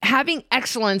having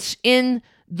excellence in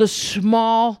the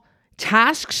small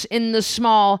tasks, in the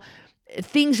small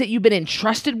things that you've been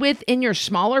entrusted with in your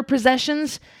smaller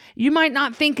possessions. You might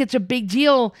not think it's a big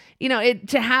deal,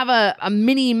 to have a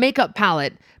mini makeup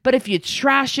palette, but if you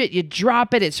trash it, you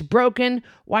drop it, it's broken.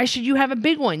 Why should you have a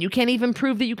big one? You can't even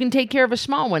prove that you can take care of a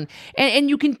small one. And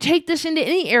you can take this into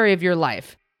any area of your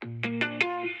life.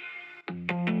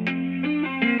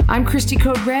 I'm Christy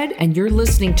Code Red, and you're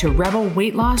listening to Rebel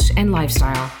Weight Loss and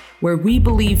Lifestyle, where we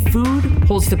believe food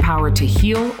holds the power to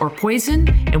heal or poison,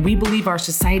 and we believe our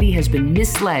society has been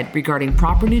misled regarding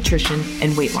proper nutrition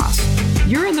and weight loss.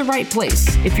 You're in the right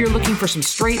place if you're looking for some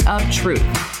straight up truth,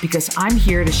 because I'm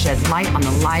here to shed light on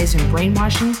the lies and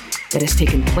brainwashing that has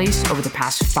taken place over the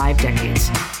past 5 decades.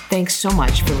 Thanks so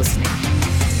much for listening.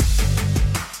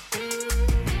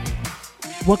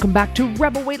 Welcome back to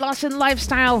Rebel Weight Loss and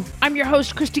Lifestyle. I'm your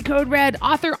host, Christy Code Red,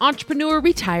 author, entrepreneur,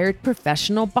 retired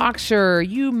professional boxer.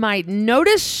 You might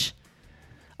notice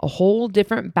a whole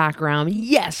different background.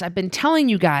 Yes, I've been telling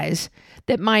you guys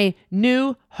that my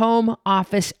new home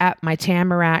office at my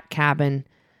Tamarack cabin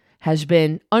has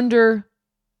been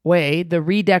underway. The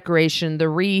redecoration,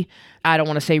 I don't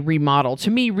want to say remodel. To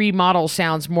me, remodel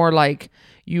sounds more like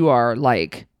you are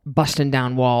like busting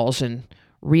down walls and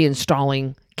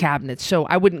reinstalling cabinets. So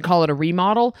I wouldn't call it a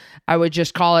remodel. I would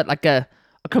just call it like a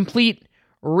complete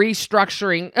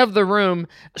restructuring of the room.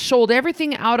 Sold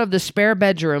everything out of the spare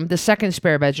bedroom, the second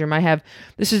spare bedroom.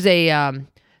 This is a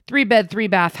 3-bed,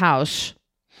 3-bath house.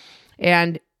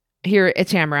 And here at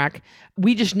Tamarack,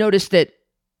 we just noticed that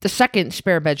the second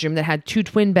spare bedroom that had 2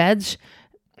 twin beds,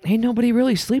 ain't nobody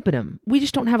really sleep in them. We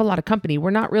just don't have a lot of company. We're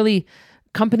not really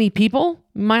company people.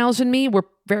 Miles and me, we're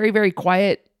very, very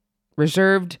quiet,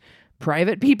 reserved,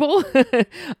 private people,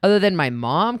 other than my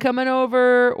mom coming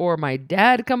over or my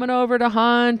dad coming over to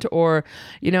hunt, or,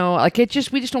 we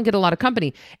just don't get a lot of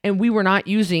company. And we were not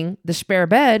using the spare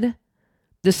bed,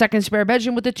 the second spare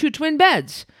bedroom with the 2 twin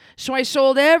beds. So I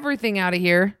sold everything out of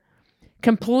here,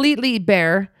 completely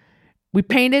bare. We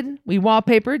painted, we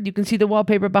wallpapered. You can see the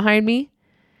wallpaper behind me.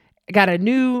 I got a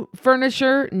new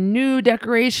furniture, new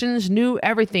decorations, new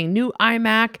everything, new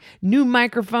iMac, new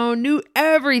microphone, new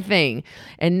everything.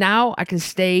 And now I can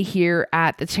stay here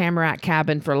at the Tamarack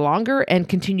cabin for longer and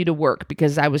continue to work,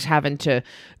 because I was having to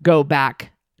go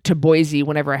back to Boise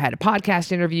whenever I had a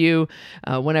podcast interview,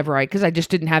 because I just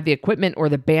didn't have the equipment or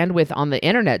the bandwidth on the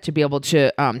internet to be able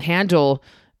to handle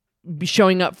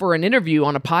showing up for an interview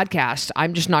on a podcast.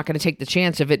 I'm just not going to take the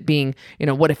chance of it being,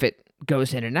 what if it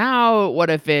goes in and out? What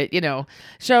if it,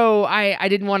 so I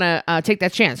didn't want to take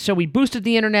that chance. So we boosted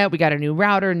the internet. We got a new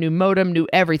router, new modem, new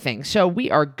everything. So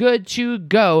we are good to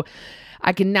go.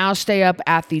 I can now stay up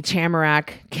at the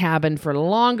Tamarack cabin for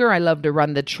longer. I love to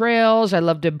run the trails. I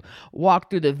love to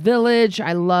walk through the village.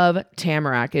 I love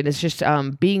Tamarack. It is just,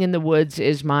 being in the woods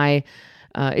is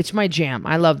it's my jam.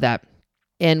 I love that.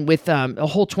 And with a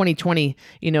whole 2020,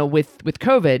 with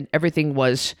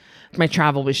COVID, my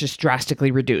travel was just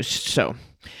drastically reduced. So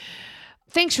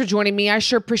thanks for joining me. I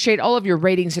sure appreciate all of your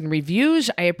ratings and reviews.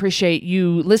 I appreciate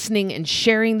you listening and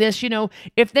sharing this.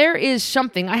 If there is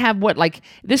something, I have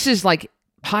this is like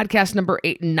podcast number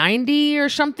 890 or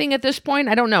something at this point.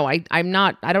 I don't know. I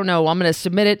don't know. I'm going to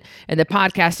submit it, and the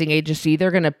podcasting agency,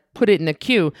 they're going to put it in the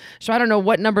queue. So I don't know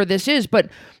what number this is, but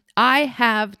I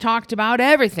have talked about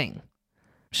everything.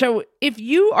 So if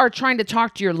you are trying to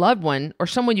talk to your loved one or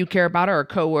someone you care about, or a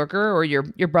coworker, or your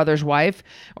brother's wife,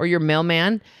 or your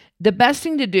mailman, the best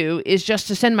thing to do is just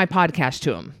to send my podcast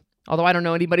to them. Although I don't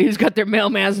know anybody who's got their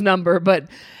mailman's number, but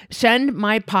send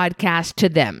my podcast to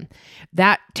them.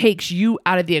 That takes you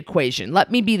out of the equation.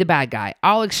 Let me be the bad guy.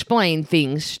 I'll explain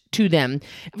things to them.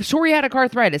 Psoriatic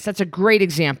arthritis, that's a great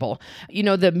example.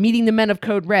 The meeting the men of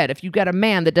Code Red. If you've got a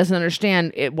man that doesn't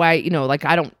understand why,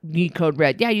 I don't need Code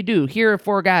Red. Yeah, you do. Here are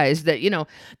 4 guys that,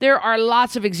 there are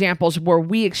lots of examples where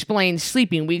we explain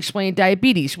sleeping. We explain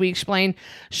diabetes. We explain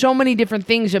so many different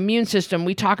things, immune system.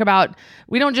 We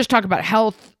don't just talk about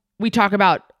health. We talk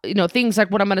about, things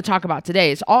like what I'm going to talk about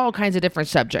today. It's all kinds of different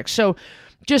subjects. So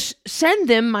just send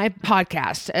them my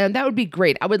podcast, and that would be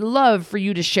great. I would love for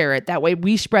you to share it. That way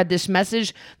we spread this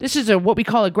message. This is what we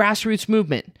call a grassroots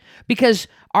movement, because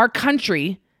our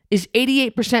country is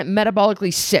 88%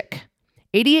 metabolically sick.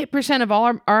 88% of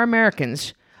all our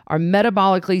Americans are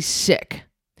metabolically sick.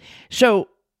 So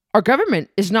our government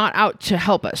is not out to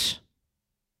help us.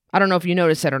 I don't know if you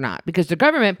noticed that or not, because the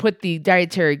government put the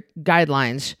dietary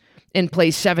guidelines in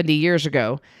place 70 years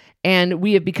ago, and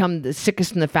we have become the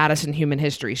sickest and the fattest in human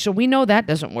history. So we know that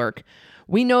doesn't work.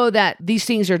 We know that these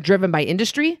things are driven by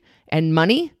industry and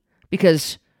money,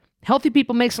 because healthy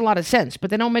people makes a lot of sense, but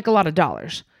they don't make a lot of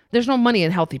dollars. There's no money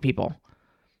in healthy people.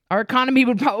 Our economy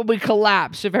would probably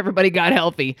collapse if everybody got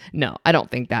healthy. No, I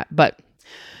don't think that. But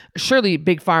surely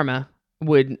Big Pharma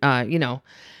would,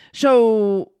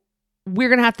 So we're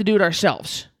going to have to do it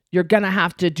ourselves. You're going to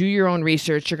have to do your own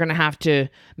research. You're going to have to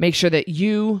make sure that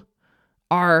you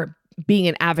are being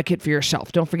an advocate for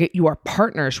yourself. Don't forget, you are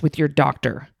partners with your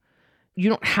doctor. You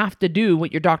don't have to do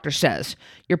what your doctor says.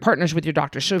 You're partners with your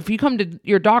doctor. So if you come to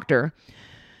your doctor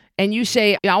and you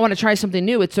say, I want to try something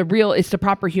new, it's the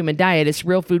proper human diet. It's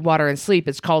real food, water, and sleep.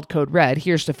 It's called Code Red.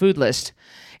 Here's the food list.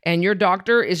 And your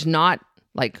doctor is not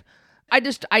like, I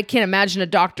can't imagine a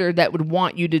doctor that would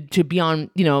want you to be on,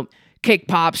 cake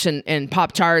pops and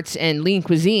Pop-Tarts and lean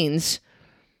cuisines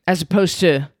as opposed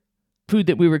to food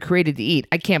that we were created to eat.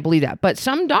 I can't believe that. But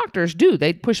some doctors do.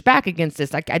 They push back against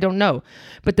this. I don't know.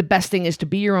 But the best thing is to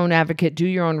be your own advocate, do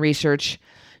your own research,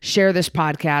 share this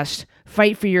podcast,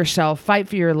 fight for yourself, fight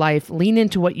for your life, lean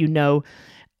into what you know.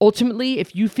 Ultimately,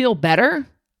 if you feel better,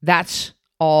 that's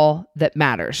all that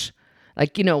matters.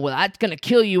 Well, that's going to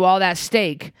kill you, all that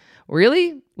steak.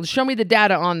 Really? Well, show me the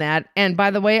data on that. And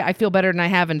by the way, I feel better than I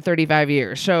have in 35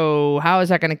 years. So how is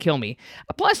that going to kill me?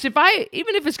 Plus,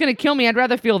 even if it's going to kill me, I'd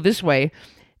rather feel this way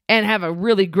and have a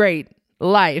really great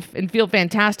life and feel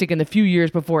fantastic in the few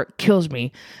years before it kills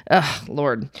me. Ugh,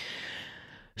 Lord.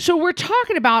 So we're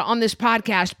talking about on this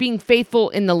podcast being faithful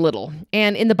in the little.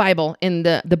 And in the Bible, in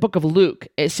the book of Luke,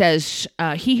 it says,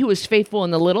 he who is faithful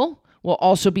in the little will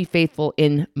also be faithful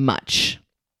in much.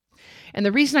 And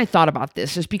the reason I thought about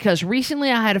this is because recently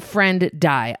I had a friend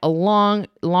die, a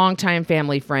long-time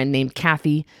family friend named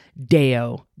Kathy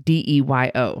Deyo,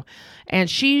 Deyo. And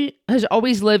she has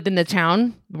always lived in the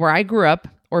town where I grew up,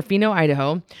 Orfino,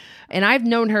 Idaho. And I've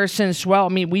known her since,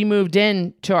 we moved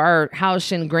in to our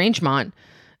house in Grangemont.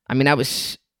 I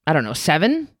was,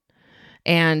 7.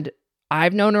 And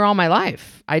I've known her all my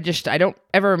life. I don't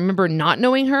ever remember not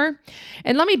knowing her.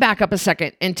 And let me back up a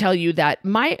second and tell you that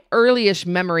my earliest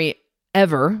memory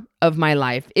ever of my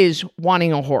life is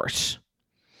wanting a horse.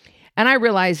 And I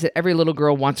realized that every little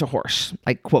girl wants a horse.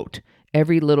 Quote,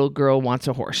 every little girl wants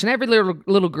a horse. And every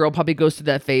little girl probably goes through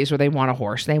that phase where they want a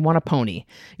horse. They want a pony.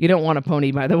 You don't want a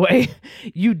pony, by the way.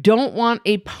 You don't want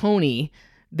a pony.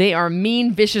 They are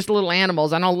mean, vicious little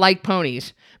animals. I don't like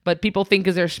ponies. But people think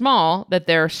because they're small that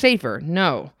they're safer.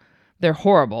 No, they're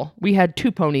horrible. We had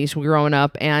 2 ponies growing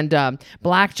up, and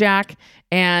Blackjack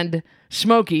and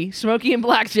Smokey and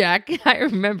Blackjack, I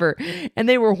remember. And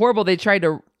they were horrible. They tried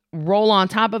to roll on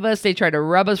top of us. They tried to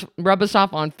rub us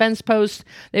off on fence posts.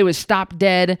 They would stop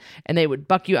dead and they would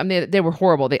buck you. They were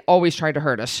horrible. They always tried to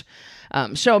hurt us.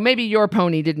 So maybe your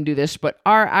pony didn't do this, but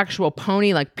our actual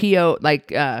pony,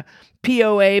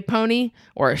 POA pony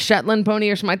or a Shetland pony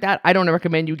or something like that, I don't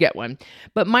recommend you get one.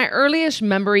 But my earliest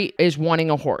memory is wanting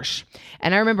a horse.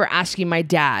 And I remember asking my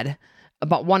dad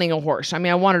about wanting a horse.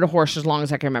 I wanted a horse as long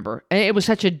as I can remember. And it was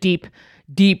such a deep,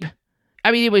 it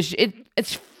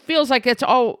feels like it's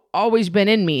always been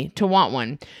in me to want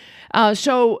one.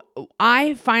 So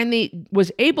I finally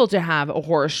was able to have a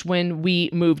horse when we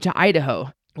moved to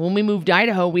Idaho. When we moved to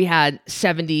Idaho, we had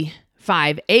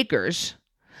 75 acres,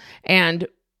 and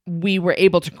we were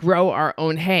able to grow our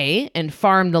own hay and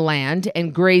farm the land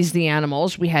and graze the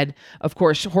animals. We had, of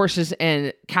course, horses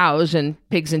and cows and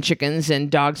pigs and chickens and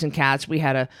dogs and cats. We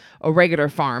had a regular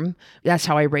farm. That's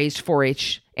how I raised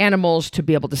 4-H animals to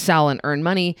be able to sell and earn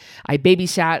money. I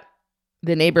babysat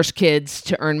the neighbor's kids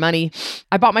to earn money.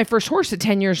 I bought my first horse at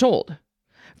 10 years old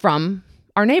from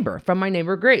my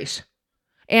neighbor, Grace.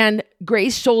 And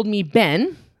Grace sold me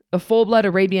Ben, a full-blood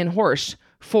Arabian horse,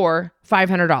 for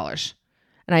 $500.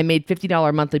 And I made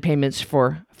 $50 monthly payments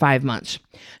for 5 months.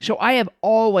 So I have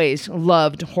always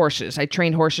loved horses. I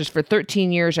trained horses for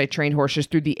 13 years. I trained horses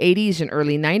through the 80s and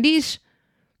early 90s.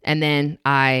 And then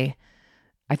I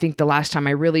think the last time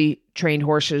I really trained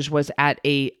horses was at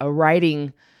a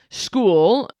riding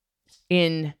school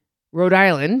in Rhode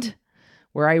Island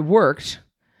where I worked.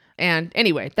 And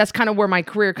anyway, that's kind of where my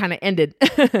career kind of ended.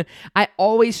 I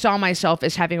always saw myself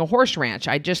as having a horse ranch.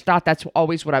 I just thought that's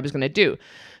always what I was going to do.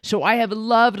 So I have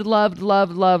loved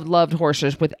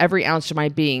horses with every ounce of my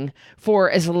being for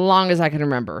as long as I can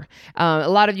remember. A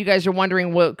lot of you guys are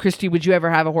wondering, well, Christy, would you ever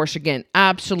have a horse again?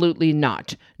 Absolutely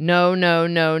not. No.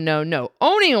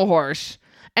 Owning a horse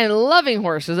and loving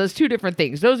horses, that's 2 different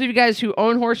things. Those of you guys who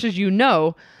own horses,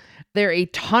 they're a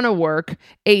ton of work,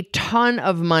 a ton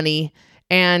of money,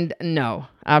 and no,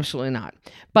 absolutely not.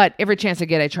 But every chance I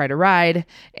get, I try to ride,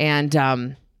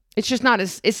 and it's just not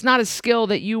a skill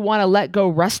that you want to let go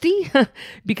rusty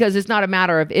because it's not a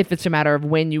matter of if, it's a matter of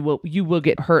when you will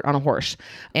get hurt on a horse.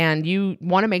 And you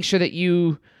want to make sure that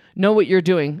you know what you're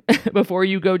doing before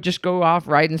you just go off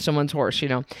riding someone's horse,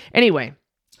 Anyway,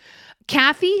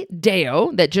 Kathy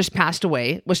Deo, that just passed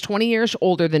away, was 20 years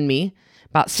older than me,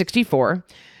 about 64,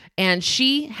 and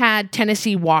she had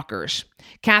Tennessee Walkers.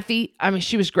 Kathy,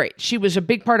 she was great. She was a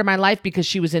big part of my life because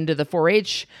she was into the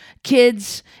 4-H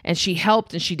kids, and she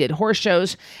helped, and she did horse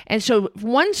shows. And so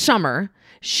one summer,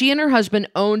 she and her husband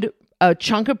owned a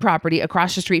chunk of property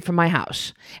across the street from my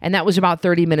house, and that was about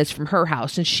 30 minutes from her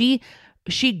house. And she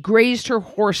grazed her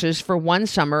horses for one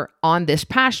summer on this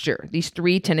pasture, these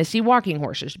 3 Tennessee walking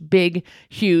horses, big,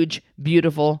 huge,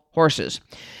 beautiful horses.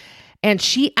 And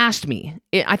she asked me,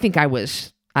 I think I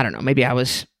was, I don't know, maybe I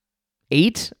was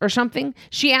 8 or something.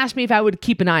 She asked me if I would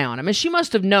keep an eye on him. And she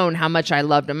must have known how much I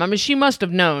loved him. She must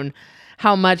have known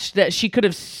how much that she could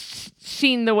have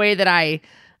seen the way that I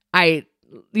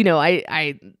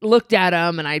looked at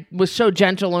him, and I was so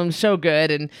gentle and so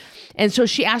good. And so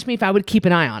she asked me if I would keep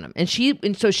an eye on him. And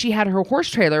so she had her horse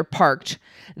trailer parked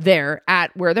there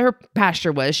at where her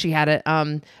pasture was. She had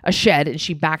a shed, and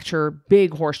she backed her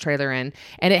big horse trailer in,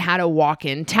 and it had a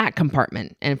walk-in tack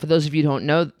compartment. And for those of you who don't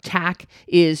know, tack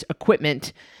is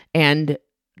equipment and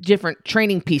different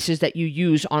training pieces that you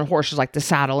use on horses, like the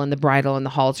saddle and the bridle and the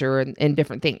halter and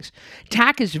different things.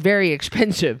 Tack is very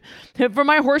expensive. For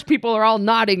my horse people are all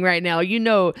nodding right now.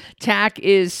 Tack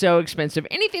is so expensive.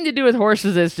 Anything to do with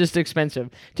horses is just expensive,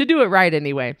 to do it right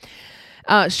anyway.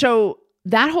 So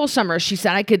that whole summer, she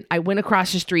said I went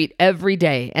across the street every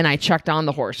day and I checked on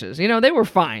the horses. They were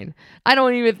fine. I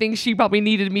don't even think she probably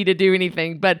needed me to do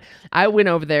anything, but I went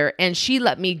over there and she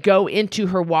let me go into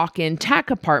her walk-in tack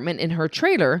compartment in her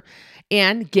trailer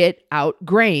and get out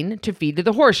grain to feed to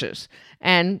the horses.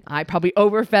 And I probably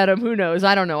overfed them. Who knows?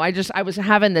 I don't know. I was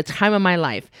having the time of my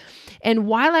life. And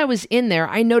while I was in there,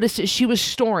 I noticed that she was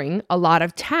storing a lot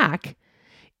of tack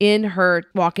in her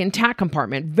walk-in tack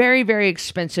compartment. Very, very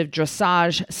expensive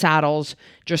dressage saddles,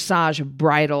 dressage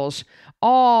bridles,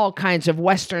 all kinds of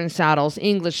Western saddles,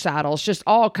 English saddles, just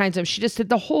all kinds of, she just said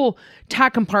the whole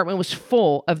tack compartment was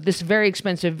full of this very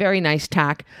expensive, very nice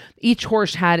tack. Each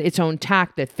horse had its own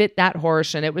tack that fit that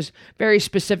horse, and it was very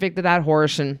specific to that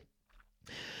horse. And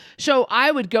so I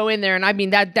would go in there,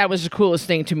 and that was the coolest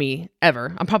thing to me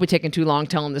ever. I'm probably taking too long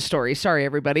telling this story. Sorry,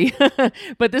 everybody.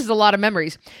 But this is a lot of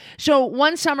memories. So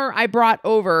one summer, I brought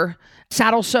over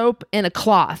saddle soap and a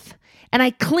cloth, and I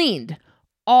cleaned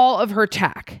all of her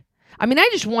tack. I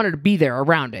just wanted to be there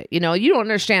around it. You don't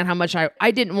understand how much I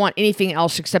didn't want anything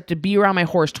else except to be around my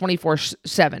horse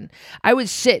 24/7. I would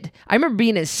sit. I remember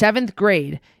being in 7th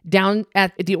grade down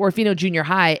at the Orfino Junior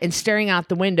High and staring out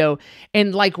the window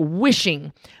and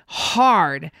wishing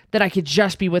hard that I could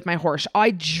just be with my horse. I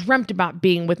dreamt about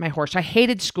being with my horse. I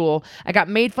hated school. I got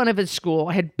made fun of at school.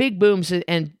 I had big booms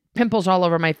and pimples all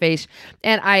over my face,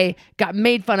 and I got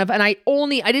made fun of, and I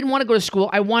didn't want to go to school.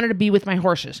 I wanted to be with my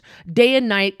horses day and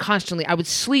night, constantly. I would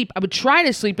try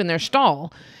to sleep in their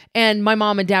stall, and my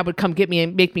mom and dad would come get me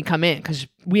and make me come in because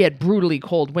we had brutally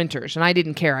cold winters, and I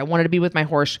didn't care. I wanted to be with my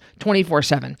horse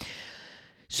 24/7.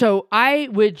 So I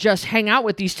would just hang out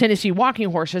with these Tennessee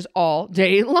walking horses all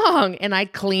day long, and I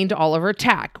cleaned all of her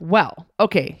tack. Well,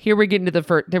 okay, here we're getting to the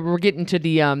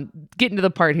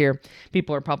part here.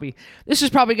 This is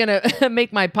probably going to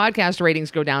make my podcast ratings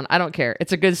go down. I don't care.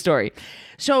 It's a good story.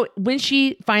 So when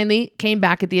she finally came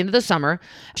back at the end of the summer,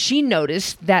 she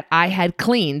noticed that I had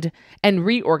cleaned and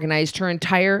reorganized her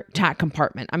entire tack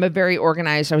compartment. I was a very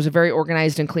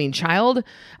organized and clean child.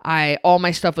 All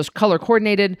my stuff was color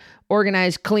coordinated,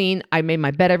 organized, clean. I made my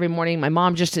bed every morning. My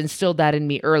mom just instilled that in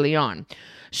me early on.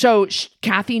 So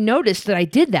Kathy noticed that I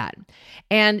did that.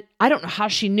 And I don't know how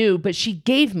she knew, but she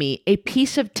gave me a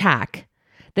piece of tack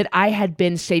that I had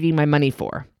been saving my money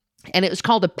for. And it was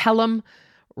called a Pelham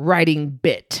riding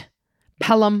bit.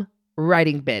 Pelham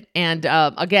riding bit. And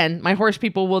again, my horse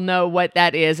people will know what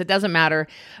that is. It doesn't matter,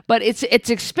 but it's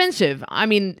expensive.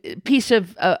 Piece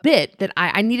of bit that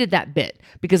I needed that bit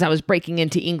because I was breaking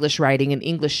into English riding and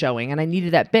English showing, and I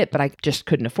needed that bit, but I just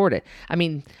couldn't afford it. I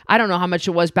don't know how much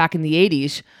it was back in the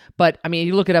 80s, but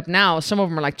you look it up now, some of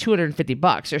them are like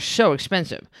 $250. They're so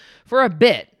expensive for a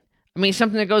bit.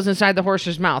 Something that goes inside the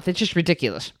horse's mouth. It's just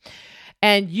ridiculous.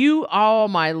 And oh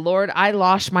my Lord, I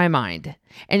lost my mind.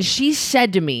 And she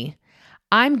said to me,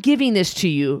 I'm giving this to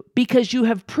you because you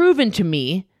have proven to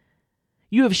me,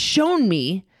 you have shown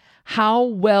me how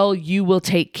well you will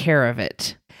take care of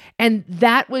it. And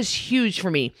that was huge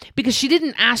for me because she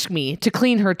didn't ask me to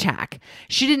clean her tack.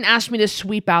 She didn't ask me to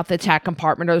sweep out the tack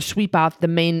compartment or sweep out the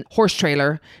main horse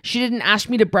trailer. She didn't ask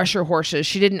me to brush her horses.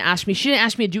 She didn't ask me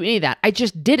to do any of that. I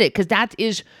just did it because that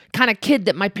is kind of kid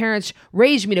that my parents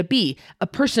raised me to be, a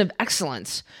person of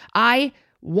excellence. I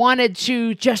wanted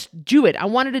to just do it. I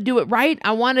wanted to do it right.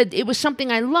 It was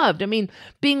something I loved. I mean,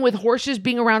 being with horses,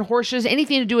 being around horses,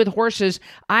 anything to do with horses,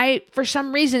 for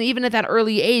some reason, even at that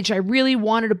early age, I really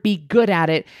wanted to be good at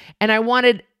it. And I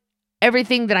wanted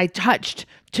everything that I touched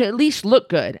to at least look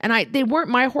good. And they weren't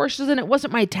my horses and it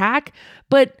wasn't my tack,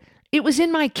 but it was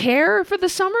in my care for the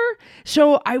summer.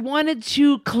 So I wanted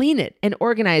to clean it and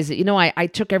organize it. I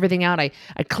took everything out. I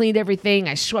cleaned everything.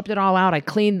 I swept it all out. I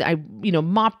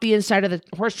mopped the inside of the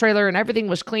horse trailer and everything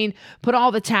was clean. Put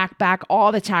all the tack back.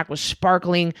 All the tack was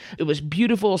sparkling. It was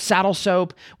beautiful saddle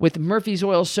soap with Murphy's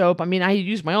oil soap. I mean, I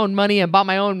used my own money and bought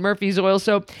my own Murphy's oil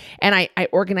soap and I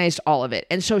organized all of it.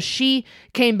 And so she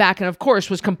came back and of course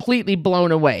was completely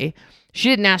blown away. She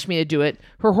didn't ask me to do it.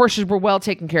 Her horses were well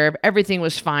taken care of. Everything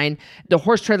was fine. The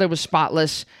horse trailer was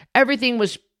spotless. Everything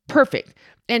was perfect.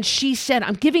 And she said,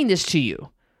 I'm giving this to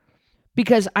you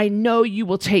because I know you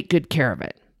will take good care of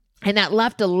it. And that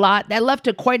left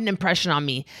quite an impression on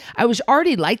me. I was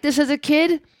already like this as a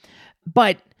kid,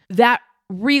 but that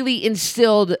really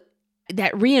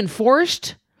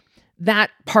reinforced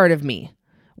that part of me.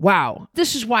 Wow.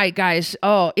 This is why, guys,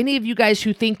 any of you guys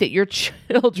who think that your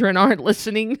children aren't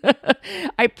listening,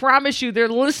 I promise you they're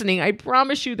listening. I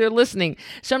promise you they're listening.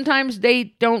 Sometimes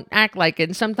they don't act like it.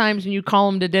 And sometimes when you call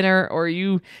them to dinner or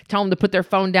you tell them to put their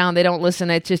phone down, they don't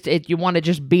listen. You want to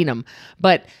just beat them.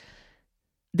 But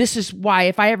this is why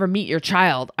if I ever meet your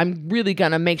child, I'm really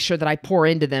going to make sure that I pour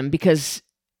into them because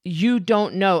you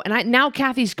don't know. And now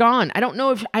Kathy's gone. I don't know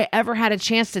if I ever had a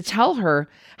chance to tell her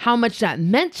how much that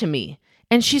meant to me.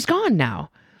 And she's gone now.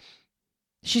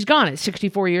 She's gone at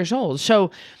 64 years old.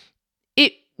 So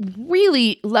it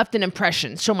really left an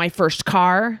impression. So my first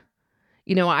car,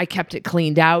 I kept it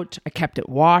cleaned out. I kept it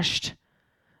washed.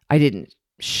 I didn't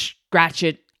scratch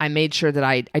it. I made sure that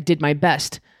I did my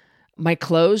best. My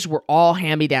clothes were all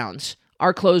hand-me-downs.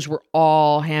 Our clothes were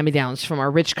all hand-me-downs from our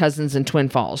rich cousins in Twin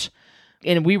Falls.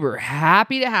 And we were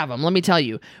happy to have them. Let me tell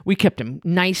you, we kept them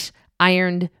nice,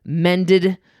 ironed,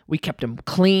 mended. We kept them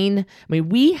clean. I mean,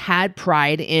 we had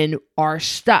pride in our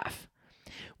stuff.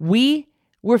 We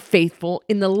were faithful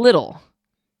in the little.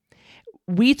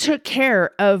 We took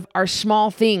care of our small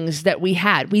things that we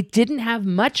had. We didn't have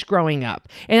much growing up.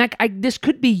 And this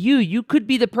could be you. You could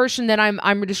be the person that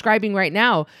I'm describing right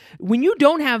now. When you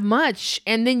don't have much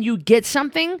and then you get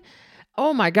something,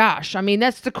 oh my gosh. I mean,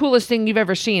 that's the coolest thing you've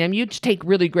ever seen. I mean, you just take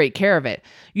really great care of it.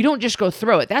 You don't just go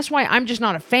throw it. That's why I'm just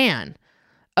not a fan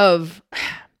of...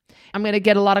 I'm going to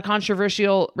get a lot of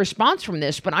controversial response from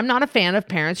this, but I'm not a fan of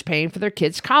parents paying for their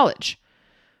kids' college.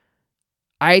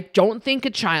 I don't think a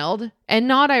child, and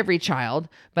not every child,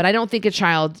 but I don't think a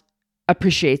child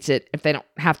appreciates it if they don't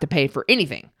have to pay for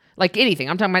anything. Like anything.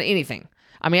 I'm talking about anything.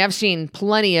 I mean, I've seen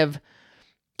plenty of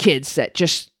kids that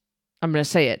just, I'm going to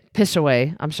say it, piss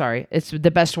away. I'm sorry. It's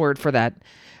the best word for that.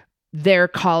 Their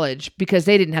college because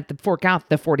they didn't have to fork out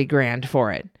the $40,000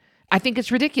 for it. I think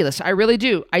it's ridiculous. I really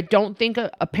do. I don't think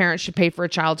a parent should pay for a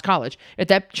child's college. If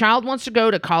that child wants to go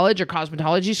to college or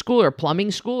cosmetology school or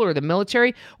plumbing school or the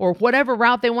military or whatever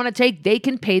route they want to take, they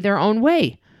can pay their own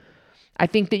way. I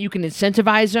think that you can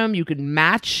incentivize them. You can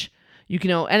match,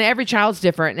 and every child's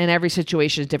different and every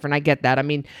situation is different. I get that. I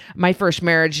mean, my first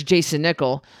marriage, Jason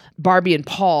Nickel, Barbie and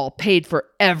Paul paid for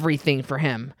everything for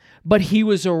him. But he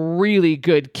was a really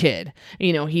good kid.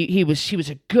 He was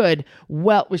a good,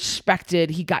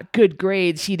 well-respected. He got good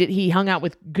grades. He hung out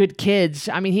with good kids.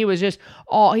 I mean, he was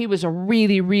a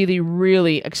really, really,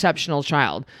 really exceptional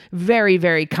child. Very,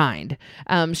 very kind.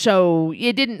 So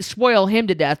it didn't spoil him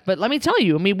to death. But let me tell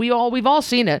you, I mean, we've all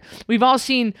seen it. We've all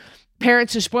seen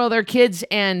parents who spoil their kids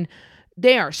and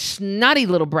they are snotty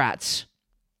little brats.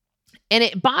 And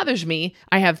it bothers me.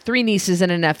 I have 3 nieces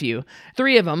and a nephew.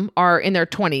 3 of them are in their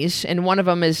 20s, and one of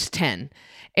them is 10.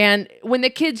 And when the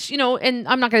kids, and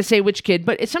I'm not going to say which kid,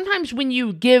 but sometimes when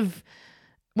I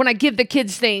give the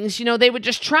kids things, they would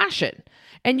just trash it.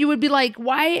 And you would be like,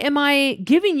 why am I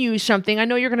giving you something? I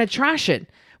know you're going to trash it.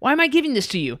 Why am I giving this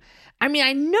to you? I mean,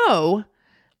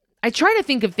 I try to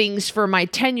think of things for my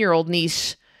 10-year-old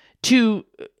niece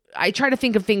I try to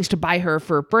think of things to buy her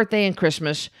for birthday and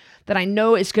Christmas that I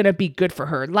know is going to be good for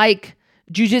her, like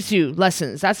jujitsu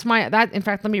lessons. In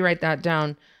fact, let me write that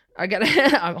down. I got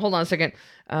hold on a second.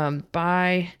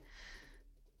 Buy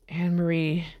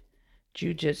Anne-Marie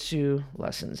jujitsu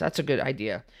lessons. That's a good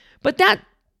idea. But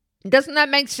doesn't that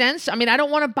make sense? I mean, I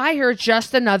don't want to buy her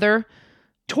just another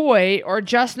toy or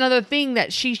just another thing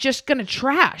that she's just going to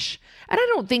trash. And I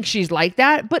don't think she's like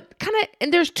that, but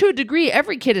and there's to a degree,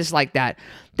 every kid is like that.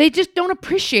 They just don't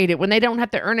appreciate it when they don't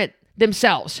have to earn it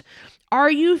themselves. Are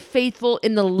you faithful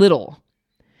in the little?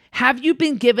 Have you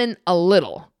been given a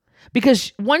little?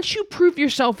 Because once you prove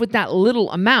yourself with that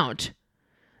little amount,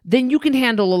 then you can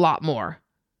handle a lot more.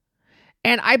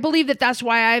 And I believe that that's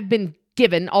why I've been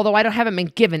given, although haven't been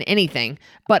given anything,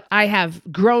 but I have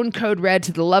grown Code Red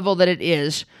to the level that it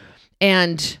is.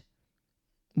 And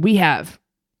we have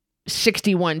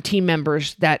 61 team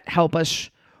members that help us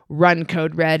run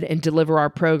Code Red and deliver our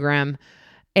program.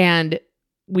 And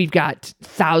we've got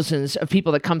thousands of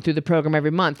people that come through the program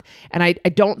every month. And I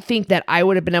don't think that I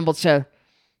would have been able to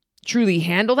truly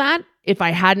handle that if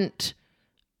I hadn't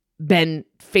been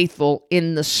faithful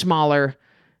in the smaller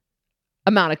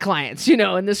amount of clients,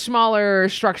 in the smaller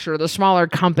structure, the smaller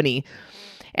company.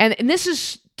 And this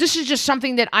is just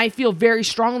something that I feel very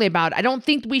strongly about. I don't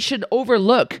think we should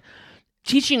overlook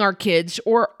teaching our kids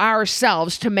or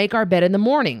ourselves to make our bed in the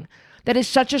morning. That is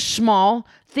such a small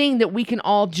thing that we can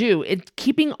all do. It's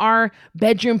keeping our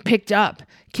bedroom picked up,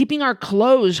 keeping our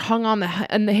clothes hung on the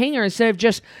hanger instead of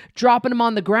just dropping them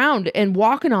on the ground and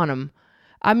walking on them.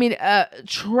 I mean,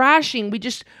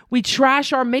 trashing, we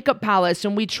trash our makeup palettes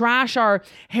and we trash our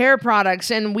hair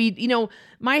products, and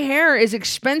my hair is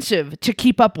expensive to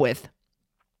keep up with.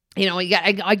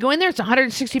 I go in there, it's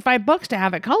 $165 to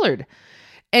have it colored.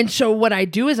 And so what I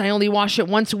do is I only wash it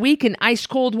once a week in ice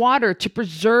cold water to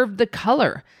preserve the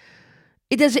color.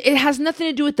 It has nothing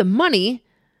to do with the money,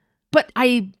 but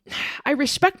I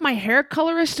respect my hair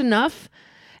colorist enough,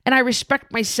 and I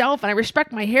respect myself, and I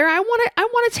respect my hair. I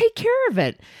want to take care of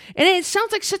it. And it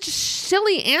sounds like such a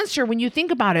silly answer when you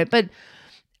think about it, but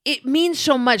it means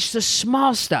so much, the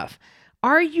small stuff.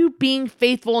 Are you being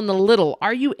faithful in the little?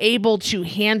 Are you able to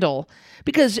handle?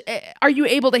 Because are you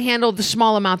able to handle the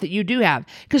small amount that you do have?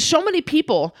 Because so many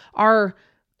people are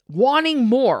wanting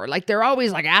more. Like they're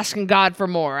always like asking God for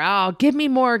more. Oh, give me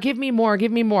more, give me more,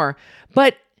 give me more.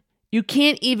 But you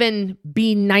can't even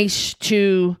be nice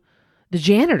to the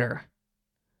janitor.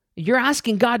 You're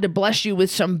asking God to bless you with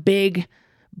some big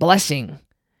blessing.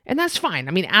 And that's fine.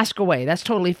 I mean, ask away. That's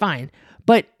totally fine.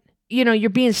 But, you're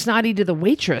being snotty to the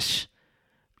waitress.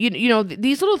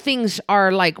 These little things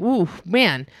are like, ooh,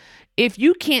 man, if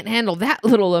you can't handle that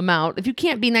little amount, if you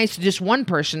can't be nice to just one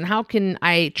person, how can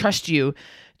I trust you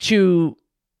to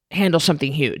handle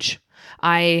something huge?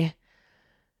 I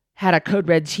had a Code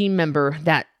Red team member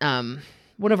that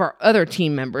one of our other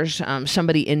team members,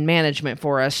 somebody in management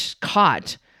for us,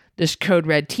 caught this Code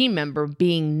Red team member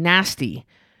being nasty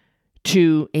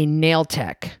to a nail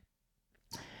tech.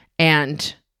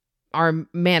 And our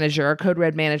Code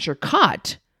Red manager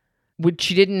caught, which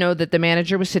she didn't know that the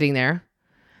manager was sitting there.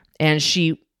 And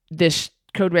this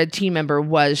Code Red team member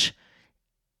was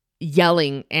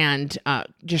yelling and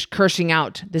just cursing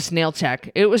out this nail tech.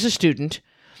 It was a student.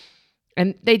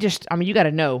 And you got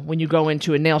to know when you go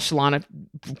into a nail salon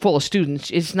full of students,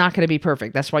 it's not going to be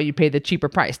perfect. That's why you pay the cheaper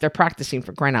price. They're practicing,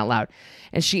 for crying out loud.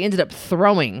 And she ended up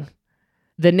throwing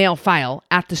the nail file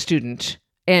at the student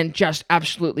and just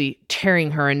absolutely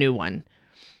tearing her a new one.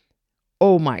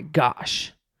 Oh my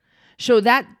gosh. So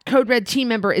that Code Red team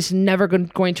member is never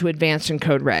going to advance in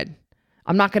Code Red.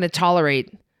 I'm not going to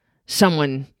tolerate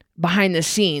someone behind the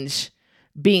scenes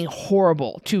being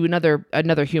horrible to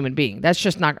another human being. That's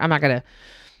just not, I'm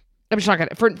just not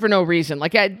gonna, for no reason.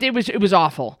 Like it was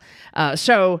awful.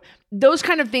 So those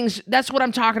kind of things, that's what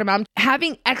I'm talking about.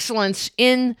 Having excellence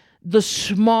in the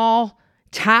small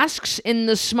tasks, in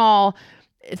the small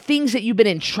things that you've been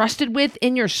entrusted with,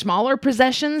 in your smaller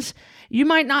possessions. You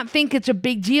might not think it's a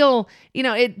big deal,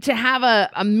 to have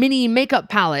a mini makeup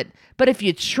palette, but if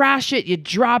you trash it, you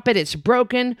drop it, it's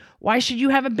broken. Why should you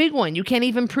have a big one? You can't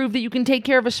even prove that you can take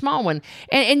care of a small one.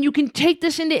 And you can take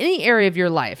this into any area of your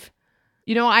life.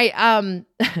 One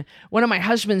of my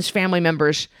husband's family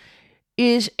members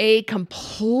is a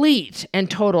complete and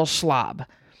total slob.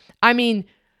 I mean,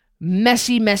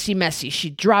 messy, messy, messy. She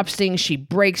drops things, she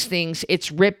breaks things.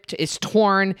 It's ripped, it's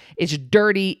torn, it's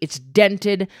dirty, it's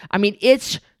dented. I mean,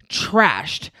 it's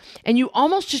trashed. And you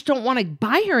almost just don't want to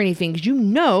buy her anything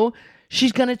because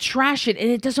she's going to trash it and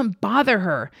it doesn't bother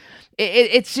her.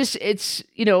 It's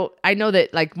I know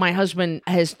that like my husband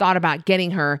has thought about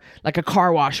getting her like a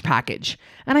car wash package.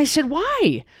 And I said,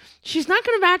 why? She's not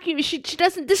going to vacuum. She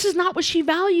doesn't, this is not what she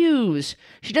values.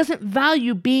 She doesn't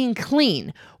value being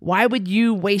clean. Why would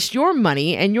you waste your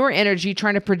money and your energy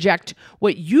trying to project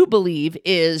what you believe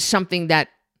is something that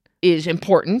is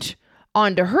important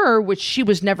onto her, which she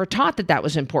was never taught that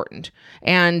was important.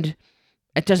 And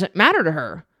it doesn't matter to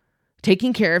her.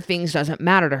 Taking care of things doesn't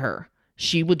matter to her.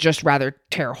 She would just rather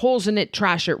tear holes in it,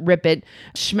 trash it, rip it,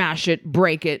 smash it,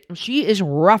 break it. She is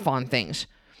rough on things.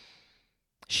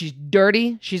 She's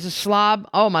dirty. She's a slob.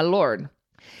 Oh, my Lord.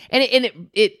 And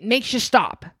it makes you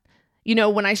stop.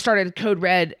 When I started Code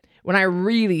Red, when I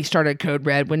really started Code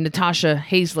Red, when Natasha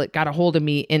Hazlett got a hold of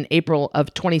me in April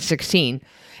of 2016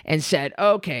 and said,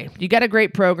 okay, you got a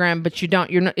great program, but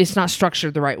it's not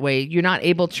structured the right way. You're not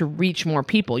able to reach more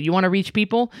people. You want to reach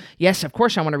people? Yes, of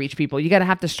course I want to reach people. You got to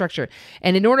have the structure.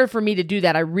 And in order for me to do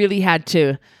that, I really had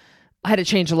to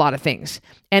change a lot of things.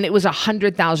 And it was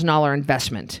 $100,000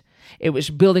 investment. It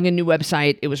was building a new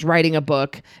website. It was writing a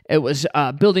book. It was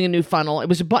building a new funnel. It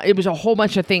was a whole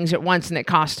bunch of things at once, and it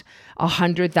cost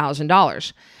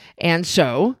 $100,000. And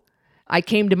so I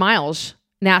came to Miles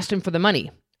and asked him for the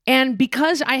money. And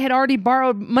because I had already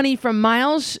borrowed money from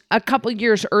Miles a couple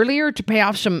years earlier to pay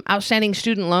off some outstanding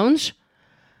student loans,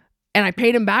 and I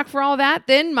paid him back for all that,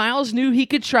 then Miles knew he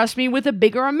could trust me with a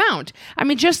bigger amount. I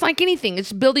mean, just like anything,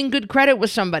 it's building good credit with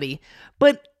somebody.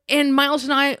 And Miles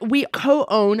and I, we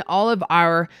co-own all of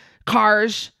our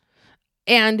cars.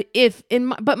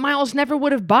 But Miles never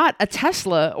would have bought a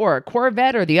Tesla or a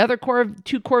Corvette or the other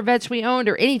two Corvettes we owned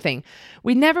or anything.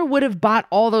 We never would have bought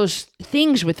all those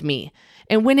things with me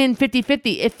and went in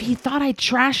 50-50 if he thought I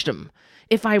trashed him,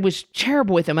 if I was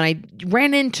terrible with him and I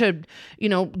ran into,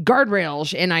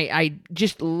 guardrails and I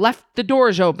just left the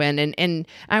doors open and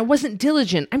I wasn't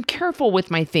diligent. I'm careful with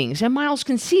my things, and Miles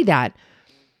can see that.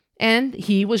 And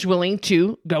he was willing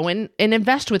to go in and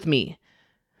invest with me.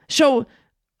 So,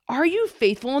 are you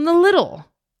faithful in the little?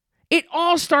 It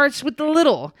all starts with the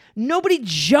little. Nobody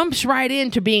jumps right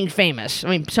into being famous. I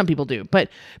mean, some people do, but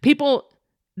people,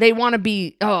 they want to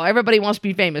be, everybody wants to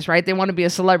be famous, right? They want to be a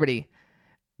celebrity.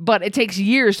 But it takes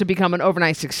years to become an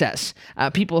overnight success.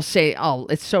 People say,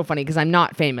 it's so funny because I'm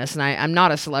not famous and I'm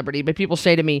not a celebrity, but people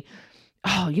say to me,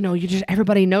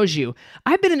 everybody knows you.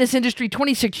 I've been in this industry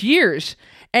 26 years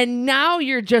and now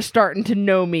you're just starting to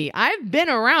know me. I've been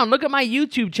around. Look at my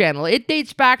YouTube channel. It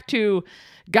dates back to,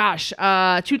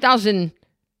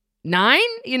 2009,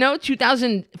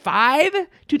 2005.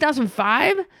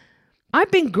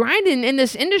 I've been grinding in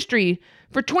this industry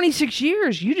for 26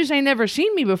 years. You just ain't never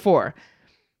seen me before.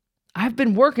 I've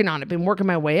been working on it, been working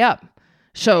my way up.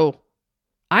 So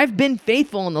I've been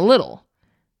faithful in the little.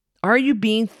 Are you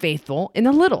being faithful in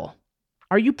the little?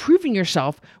 Are you proving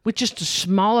yourself with just a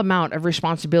small amount of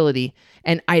responsibility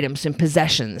and items and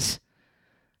possessions?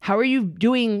 How are you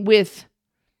doing with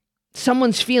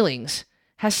someone's feelings?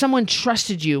 Has someone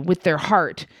trusted you with their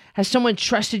heart? Has someone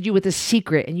trusted you with a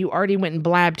secret and you already went and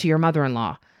blabbed to your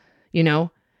mother-in-law?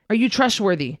 Are you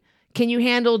trustworthy? Can you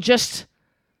handle just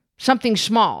something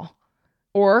small?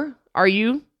 Or are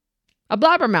you a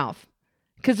blabbermouth?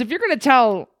 Because if you're going to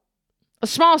tell a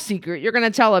small secret, you're going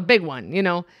to tell a big one,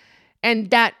 and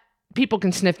that people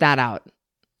can sniff that out.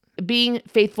 Being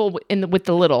faithful with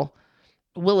the little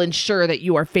will ensure that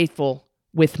you are faithful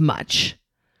with much.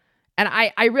 And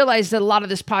I realized that a lot of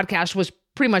this podcast was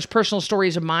pretty much personal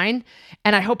stories of mine,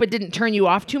 and I hope it didn't turn you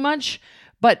off too much,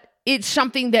 but it's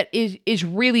something that is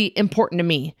really important to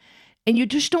me. And you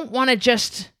just don't want to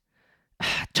just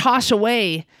toss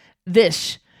away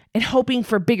this and hoping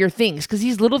for bigger things, because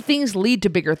these little things lead to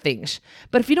bigger things.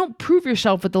 But if you don't prove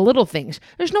yourself with the little things,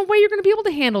 there's no way you're going to be able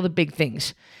to handle the big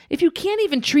things. If you can't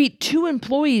even treat 2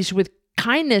 employees with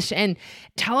kindness and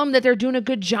tell them that they're doing a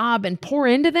good job and pour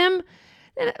into them,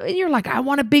 then you're like, I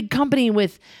want a big company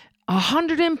with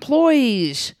 100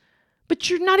 employees, but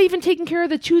you're not even taking care of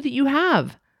the 2 that you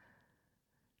have.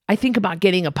 I think about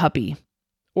getting a puppy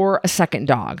or a second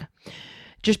dog.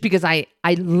 Just because I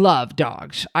love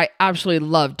dogs. I absolutely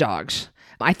love dogs.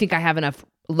 I think I have enough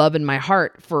love in my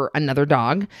heart for another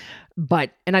dog,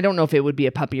 and I don't know if it would be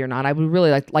a puppy or not. I would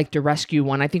really like to rescue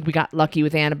one. I think we got lucky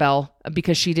with Annabelle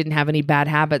because she didn't have any bad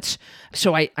habits.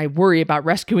 So I worry about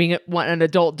rescuing an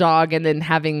adult dog and then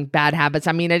having bad habits.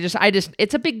 I mean,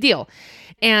 it's a big deal.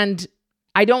 And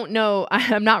I don't know.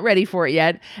 I'm not ready for it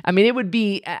yet. I mean, it would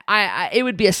be a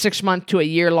 6-month to a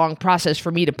year-long process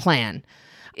for me to plan.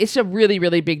 It's a really,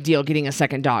 really big deal getting a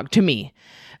second dog to me.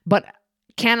 But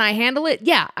can I handle it?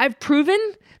 Yeah, I've proven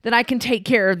that I can take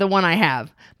care of the one I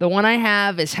have. The one I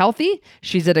have is healthy.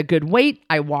 She's at a good weight.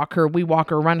 We walk her,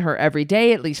 run her every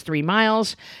day, at least 3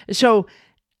 miles. So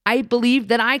I believe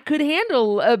that I could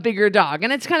handle a bigger dog.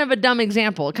 And it's kind of a dumb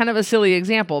example, kind of a silly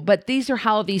example, but this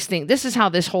is how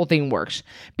this whole thing works.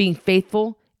 Being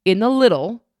faithful in the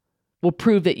little will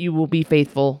prove that you will be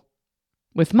faithful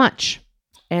with much.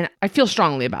 And I feel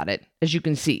strongly about it, as you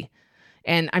can see.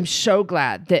 And I'm so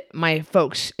glad that my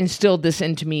folks instilled this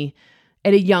into me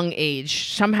at a young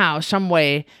age. Somehow, some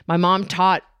way, my mom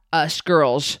taught us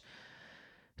girls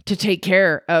to take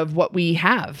care of what we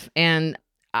have. And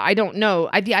I don't know.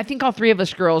 I think all 3 of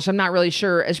us girls, I'm not really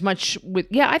sure as much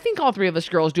I think all 3 of us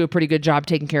girls do a pretty good job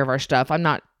taking care of our stuff. I'm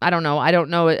not I don't know. I don't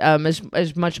know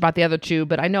as much about the other two,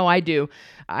 but I know I do.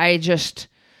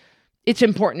 It's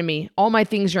important to me. All my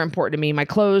things are important to me. My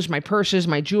clothes, my purses,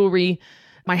 my jewelry,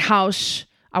 my house.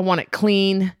 I want it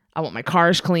clean. I want my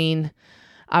cars clean.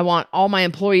 I want all my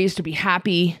employees to be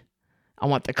happy. I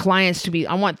want the clients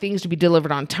I want things to be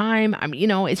delivered on time. I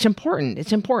mean, it's important.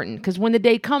 It's important because when the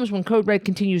day comes when Code Red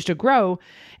continues to grow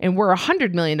and we're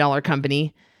 $100 million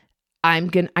company, I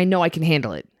know I can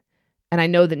handle it. And I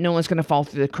know that no one's going to fall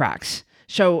through the cracks.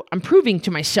 So I'm proving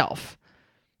to myself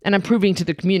and I'm proving to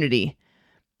the community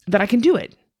that I can do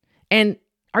it. And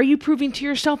are you proving to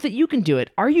yourself that you can do it?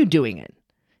 Are you doing it?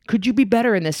 Could you be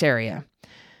better in this area?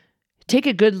 Take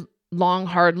a good, long,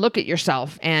 hard look at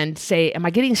yourself and say, am I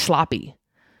getting sloppy?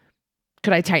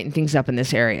 Could I tighten things up in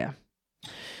this area?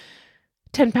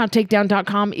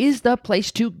 10poundtakedown.com is the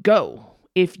place to go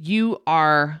if you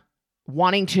are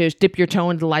wanting to dip your toe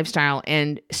into the lifestyle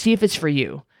and see if it's for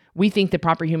you. We think the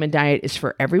Proper Human Diet is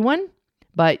for everyone,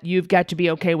 but you've got to be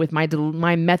okay with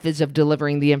my methods of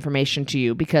delivering the information to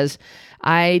you because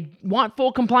I want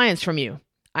full compliance from you.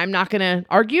 I'm not going to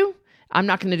argue. I'm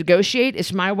not going to negotiate.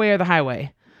 It's my way or the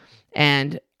highway.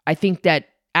 And I think that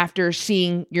after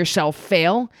seeing yourself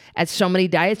fail at so many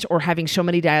diets or having so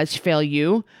many diets fail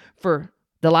you for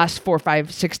the last 4,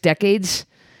 5, 6 decades,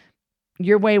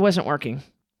 your way wasn't working.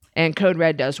 And Code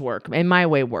Red does work. And my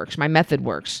way works. My method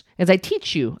works. As I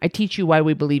teach you why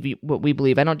we believe what we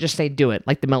believe. I don't just say do it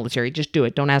like the military. Just do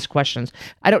it. Don't ask questions.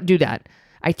 I don't do that.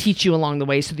 I teach you along the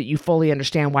way so that you fully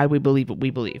understand why we believe what we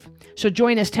believe. So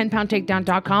join us,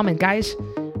 10poundtakedown.com. And guys,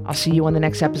 I'll see you on the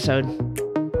next episode.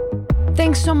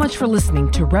 Thanks so much for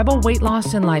listening to Rebel Weight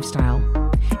Loss and Lifestyle.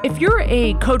 If you're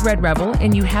a Code Red Rebel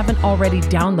and you haven't already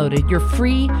downloaded your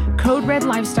free Code Red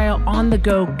Lifestyle on the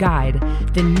Go guide,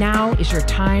 then now is your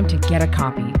time to get a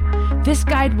copy. This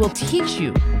guide will teach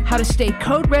you how to stay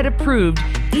Code Red approved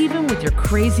even with your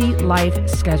crazy life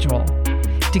schedule.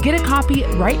 To get a copy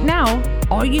right now,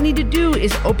 all you need to do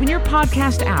is open your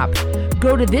podcast app,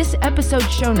 go to this episode's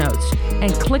show notes,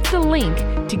 and click the link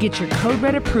to get your Code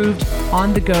Red approved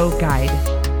on the Go guide.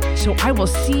 So I will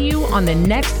see you on the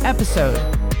next episode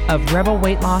of Rebel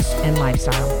Weight Loss and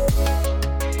Lifestyle.